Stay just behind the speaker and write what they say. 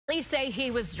Police say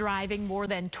he was driving more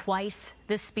than twice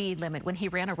the speed limit when he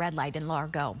ran a red light in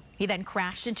Largo. He then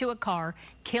crashed into a car,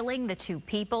 killing the two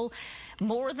people.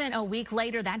 More than a week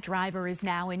later, that driver is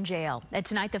now in jail. And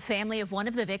tonight, the family of one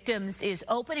of the victims is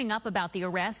opening up about the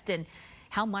arrest and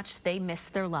how much they miss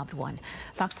their loved one.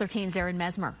 Fox 13's Aaron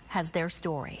Mesmer has their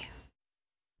story.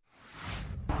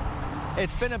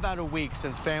 It's been about a week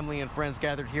since family and friends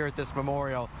gathered here at this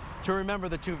memorial to remember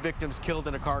the two victims killed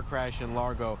in a car crash in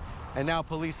Largo. And now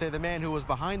police say the man who was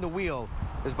behind the wheel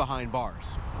is behind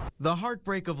bars. The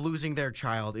heartbreak of losing their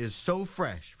child is so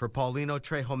fresh for Paulino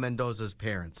Trejo Mendoza's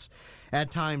parents.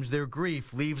 At times, their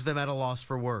grief leaves them at a loss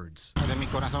for words.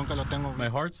 My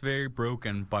heart's very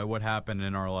broken by what happened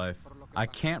in our life. I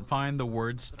can't find the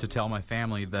words to tell my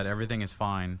family that everything is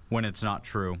fine when it's not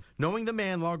true. Knowing the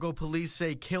man Largo police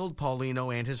say killed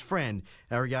Paulino and his friend,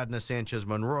 Ariadna Sanchez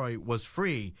Monroy, was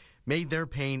free, made their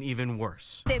pain even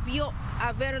worse.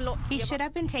 He should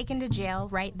have been taken to jail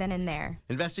right then and there.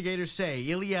 Investigators say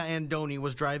Ilia Andoni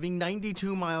was driving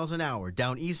 92 miles an hour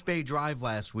down East Bay Drive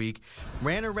last week,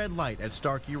 ran a red light at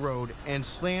Starkey Road, and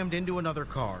slammed into another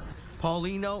car.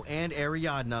 Paulino and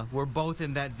Ariadna were both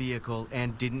in that vehicle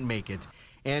and didn't make it.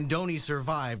 Andoni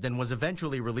survived and was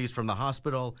eventually released from the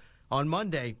hospital. On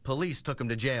Monday, police took him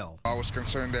to jail. I was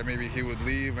concerned that maybe he would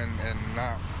leave and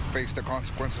not face the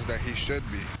consequences that he should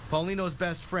be. Paulino's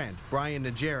best friend, Brian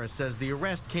Najera, says the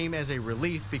arrest came as a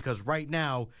relief because right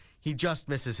now, he just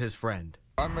misses his friend.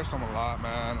 I miss him a lot,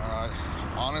 man.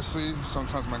 Honestly,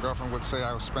 sometimes my girlfriend would say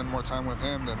I would spend more time with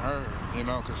him than her, you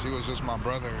know, because he was just my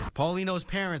brother. Paulino's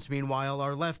parents, meanwhile,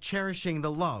 are left cherishing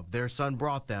the love their son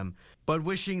brought them, but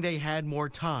wishing they had more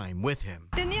time with him.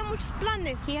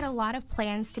 He had a lot of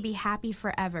plans to be happy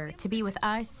forever, to be with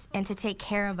us and to take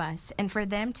care of us. And for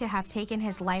them to have taken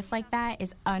his life like that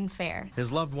is unfair.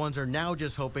 His loved ones are now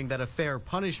just hoping that a fair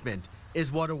punishment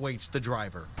is what awaits the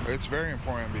driver. It's very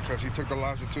important because he took the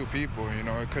lives of two people. You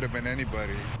know, it could have been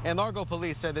anybody. And Largo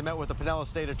police said they met with the Pinellas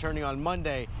State Attorney on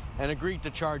Monday and agreed to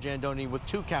charge Andoni with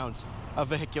 2 counts of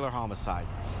vehicular homicide.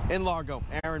 In Largo,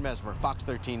 Aaron Mesmer, Fox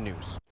 13 News.